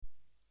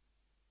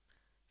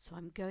So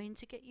I'm going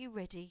to get you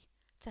ready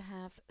to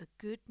have a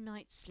good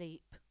night's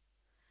sleep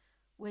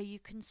where you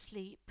can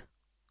sleep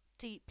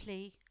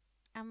deeply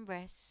and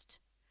rest.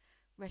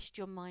 Rest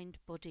your mind,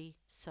 body,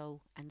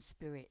 soul, and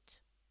spirit.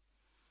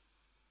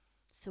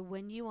 So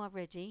when you are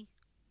ready,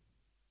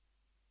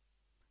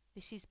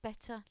 this is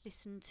better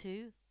listened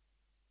to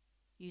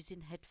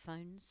using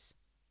headphones.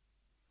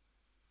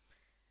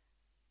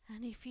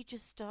 And if you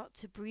just start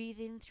to breathe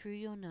in through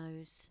your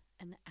nose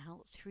and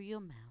out through your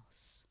mouth.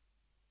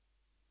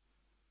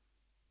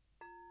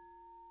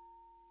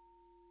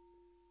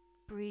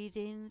 Breathe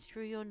in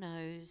through your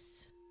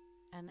nose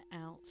and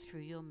out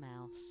through your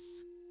mouth.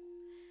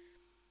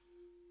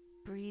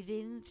 Breathe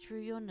in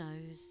through your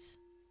nose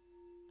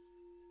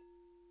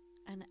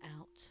and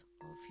out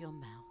of your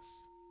mouth.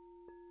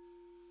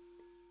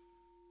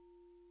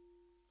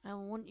 I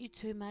want you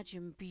to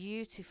imagine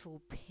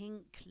beautiful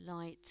pink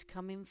light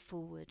coming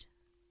forward.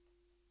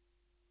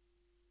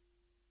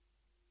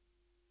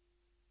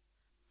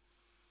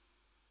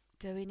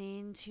 Going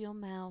into your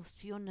mouth,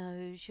 your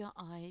nose, your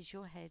eyes,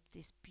 your head,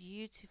 this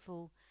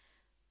beautiful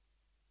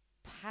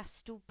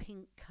pastel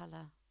pink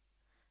colour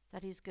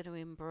that is going to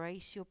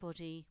embrace your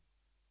body,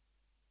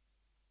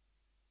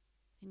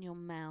 in your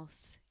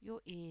mouth,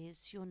 your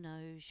ears, your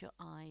nose, your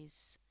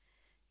eyes,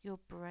 your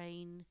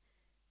brain,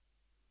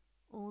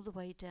 all the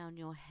way down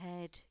your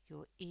head,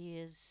 your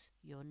ears,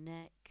 your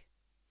neck,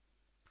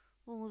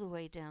 all the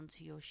way down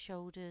to your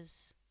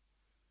shoulders,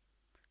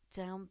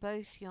 down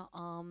both your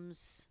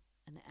arms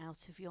and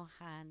out of your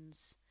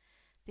hands.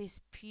 This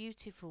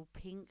beautiful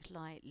pink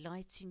light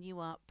lighting you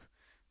up,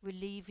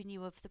 relieving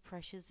you of the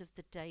pressures of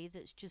the day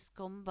that's just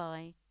gone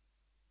by.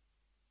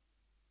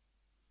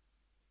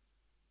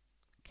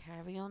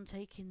 Carry on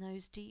taking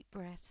those deep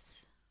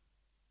breaths,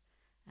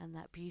 and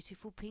that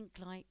beautiful pink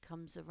light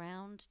comes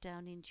around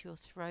down into your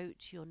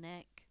throat, your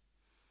neck,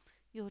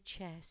 your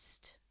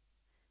chest,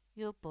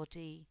 your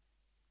body,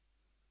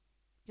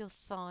 your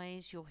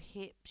thighs, your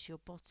hips, your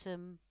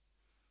bottom,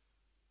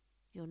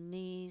 your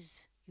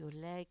knees, your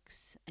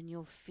legs and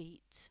your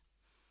feet.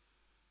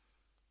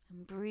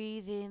 And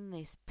breathe in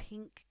this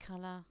pink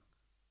colour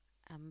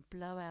and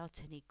blow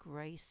out any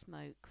grey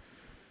smoke.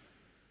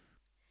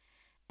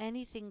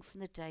 Anything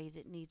from the day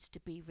that needs to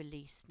be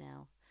released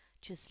now,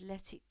 just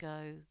let it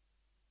go.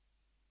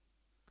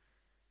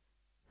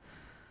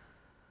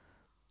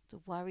 The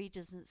worry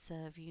doesn't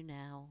serve you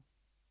now.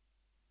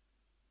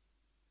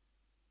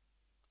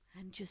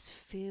 And just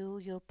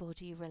feel your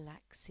body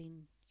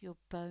relaxing, your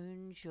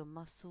bones, your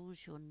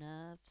muscles, your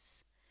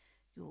nerves,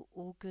 your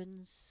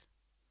organs.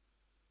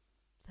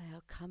 They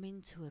are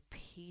coming to a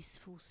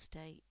peaceful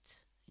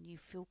state, and you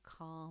feel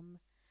calm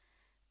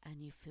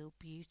and you feel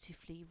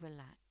beautifully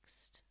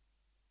relaxed.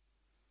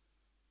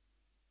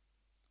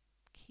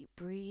 Keep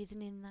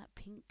breathing in that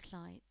pink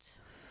light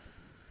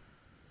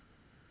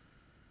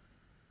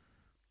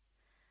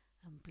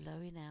and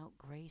blowing out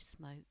grey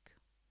smoke.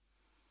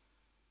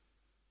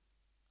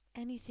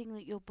 Anything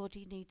that your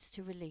body needs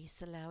to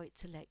release, allow it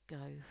to let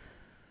go.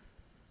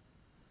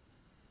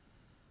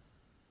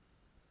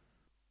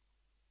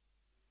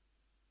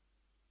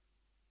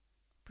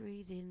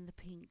 Breathe in the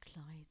pink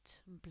light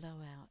and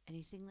blow out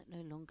anything that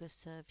no longer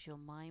serves your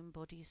mind,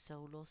 body,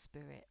 soul or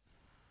spirit.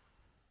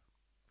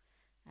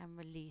 And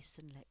release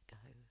and let go.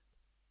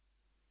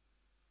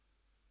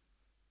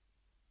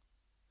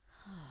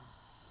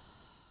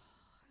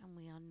 And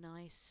we are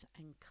nice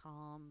and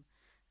calm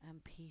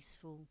and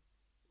peaceful.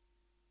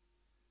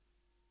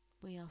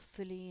 We are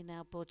fully in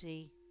our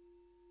body.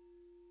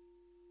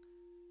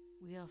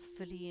 We are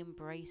fully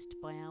embraced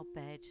by our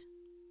bed.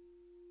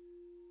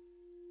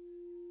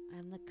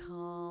 And the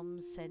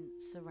calm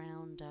sense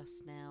around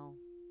us now.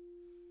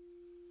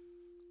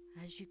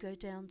 As you go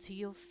down to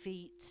your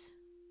feet,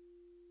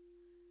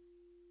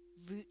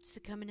 roots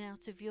are coming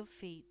out of your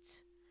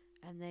feet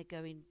and they're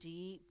going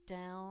deep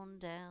down,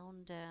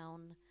 down,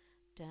 down,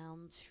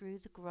 down through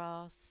the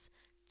grass,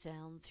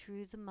 down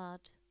through the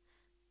mud,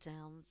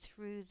 down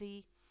through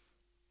the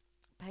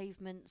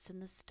pavements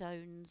and the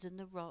stones and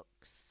the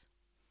rocks,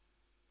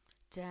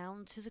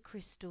 down to the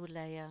crystal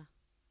layer,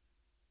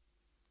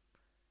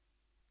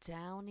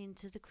 down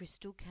into the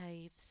crystal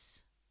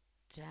caves,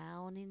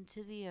 down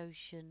into the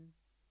ocean,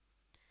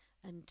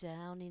 and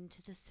down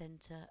into the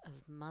centre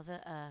of Mother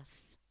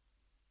Earth.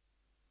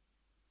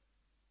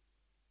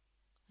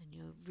 And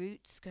your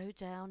roots go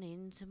down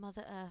into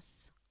Mother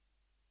Earth.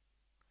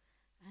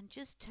 And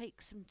just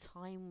take some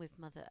time with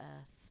Mother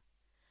Earth.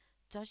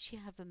 Does she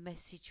have a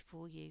message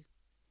for you?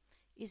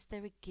 Is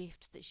there a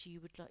gift that she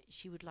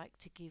would like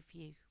to give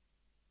you?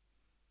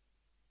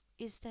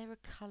 Is there a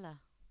colour?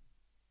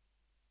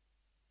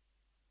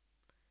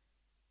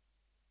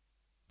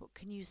 What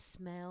can you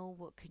smell?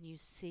 What can you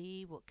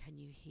see? What can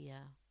you hear?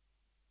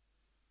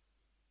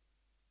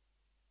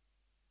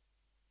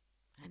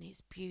 And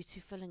it's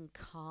beautiful and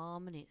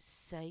calm and it's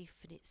safe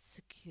and it's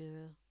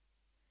secure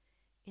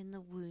in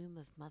the womb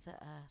of Mother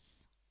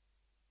Earth.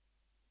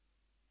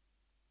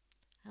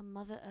 And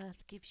Mother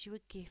Earth gives you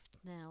a gift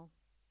now,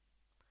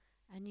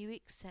 and you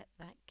accept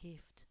that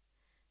gift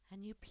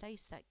and you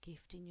place that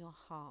gift in your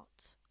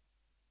heart.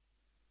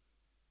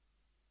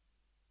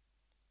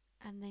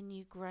 And then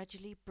you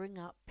gradually bring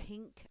up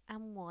pink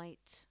and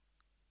white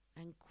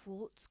and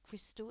quartz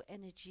crystal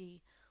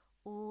energy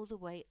all the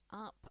way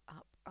up,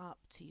 up, up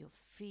to your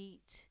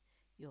feet,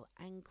 your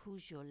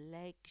ankles, your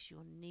legs,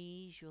 your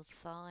knees, your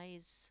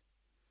thighs,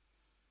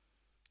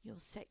 your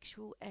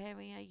sexual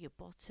area, your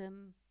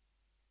bottom,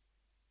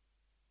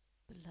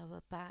 the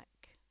lower back,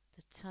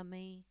 the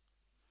tummy,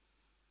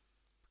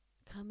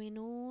 coming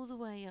all the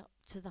way up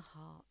to the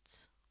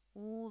heart,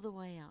 all the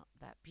way up,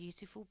 that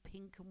beautiful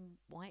pink and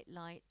white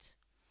light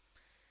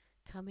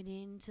coming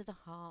into the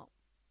heart,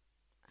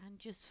 and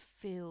just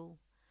feel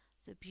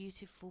the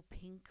beautiful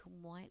pink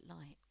and white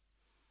light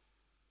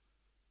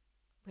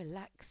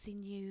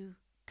relaxing you,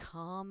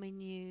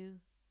 calming you,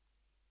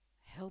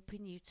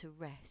 helping you to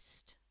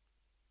rest.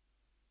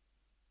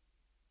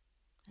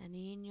 And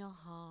in your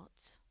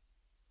heart,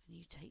 and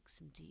you take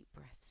some deep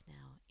breaths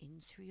now,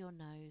 in through your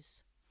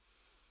nose,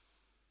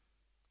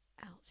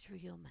 out through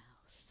your mouth,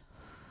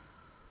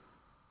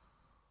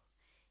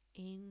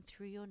 in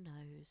through your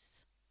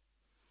nose,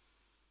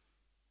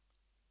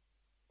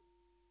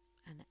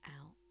 and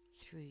out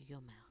through your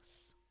mouth.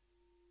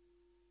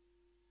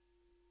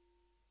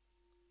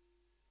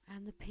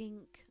 And the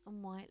pink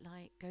and white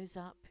light goes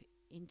up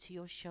into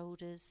your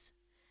shoulders,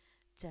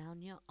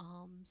 down your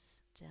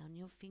arms, down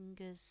your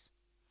fingers,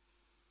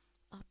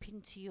 up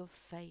into your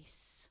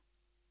face,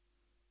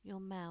 your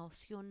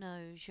mouth, your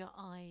nose, your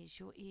eyes,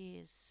 your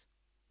ears,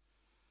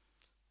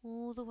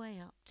 all the way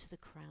up to the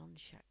crown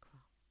chakra.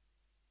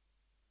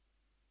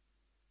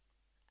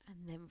 And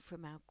then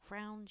from our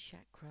crown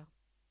chakra,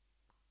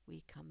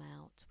 we come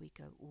out, we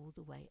go all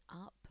the way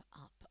up,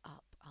 up,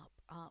 up, up,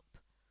 up,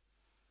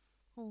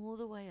 all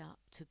the way up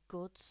to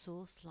God's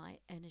source light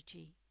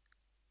energy.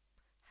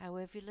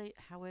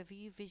 However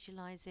you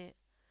visualize it,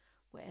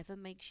 whatever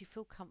makes you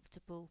feel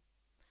comfortable,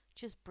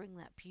 just bring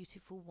that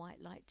beautiful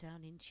white light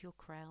down into your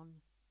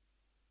crown,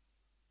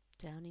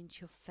 down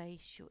into your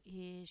face, your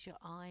ears, your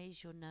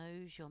eyes, your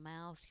nose, your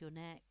mouth, your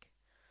neck,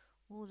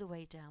 all the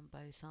way down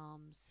both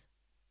arms,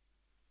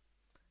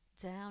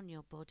 down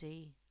your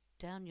body,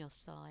 down your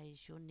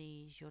thighs, your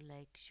knees, your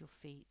legs, your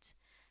feet,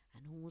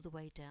 and all the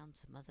way down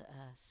to Mother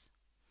Earth.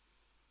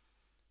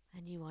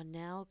 And you are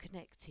now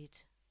connected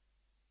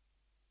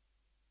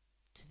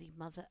to the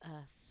Mother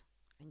Earth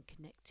and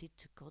connected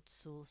to God's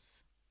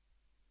source,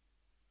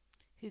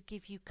 who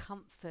give you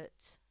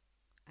comfort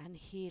and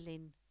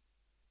healing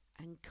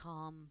and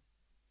calm.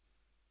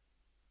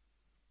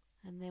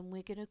 And then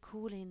we're going to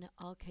call in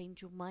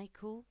Archangel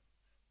Michael,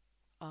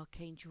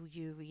 Archangel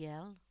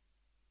Uriel,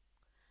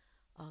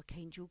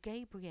 Archangel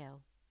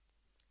Gabriel,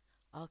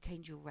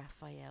 Archangel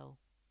Raphael,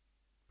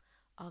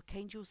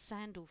 Archangel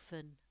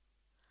Sandalphon,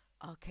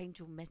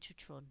 Archangel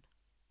Metatron,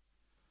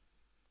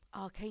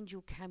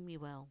 Archangel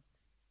Chamuel,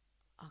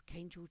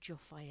 Archangel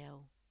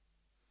Jophiel,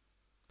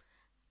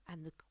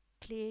 and the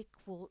clear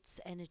quartz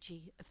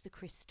energy of the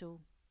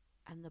crystal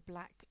and the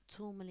black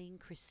tourmaline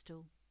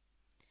crystal.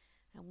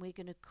 And we're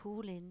going to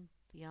call in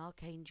the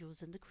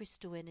archangels and the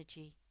crystal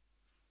energy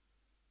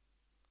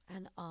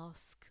and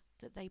ask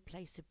that they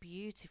place a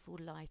beautiful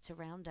light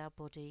around our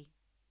body,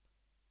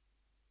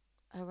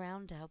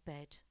 around our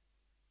bed,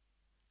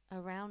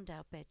 around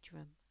our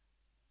bedroom,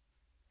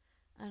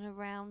 and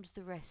around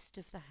the rest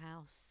of the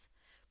house,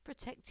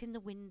 protecting the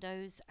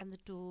windows and the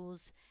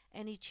doors,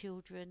 any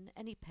children,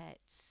 any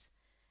pets,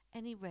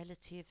 any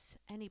relatives,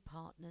 any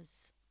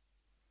partners.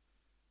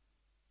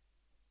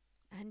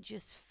 And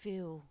just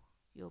feel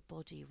your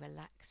body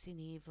relaxing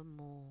even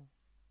more.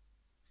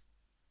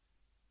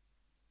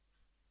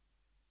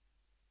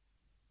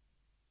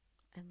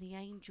 And the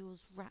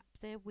angels wrap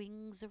their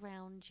wings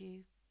around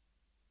you,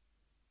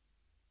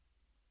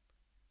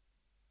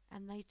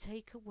 and they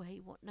take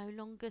away what no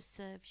longer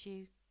serves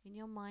you in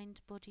your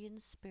mind, body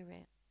and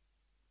spirit.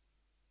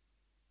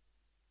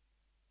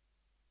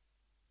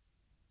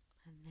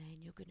 And then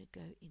you're going to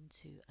go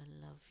into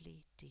a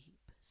lovely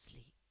deep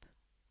sleep.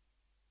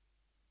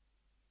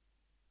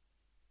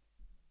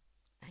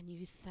 And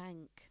you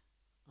thank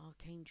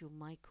Archangel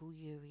Michael,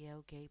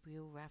 Uriel,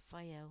 Gabriel,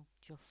 Raphael,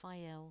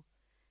 Jophiel,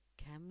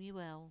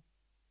 Chamuel,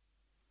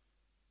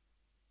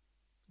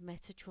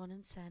 Metatron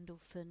and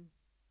Sandalphon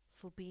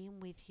for being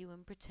with you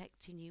and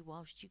protecting you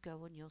whilst you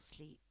go on your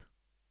sleep.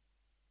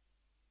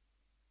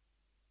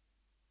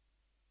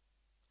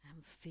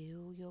 And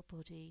feel your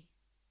body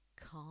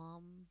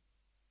calm,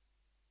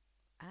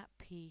 at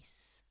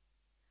peace,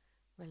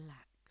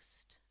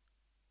 relaxed,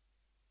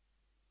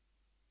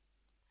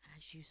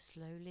 as you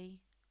slowly,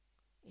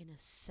 in a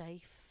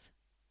safe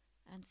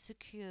and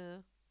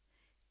secure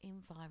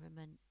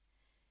environment,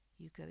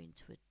 you go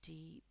into a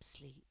deep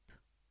sleep,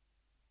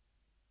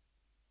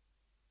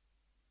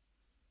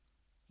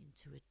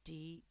 into a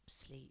deep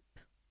sleep.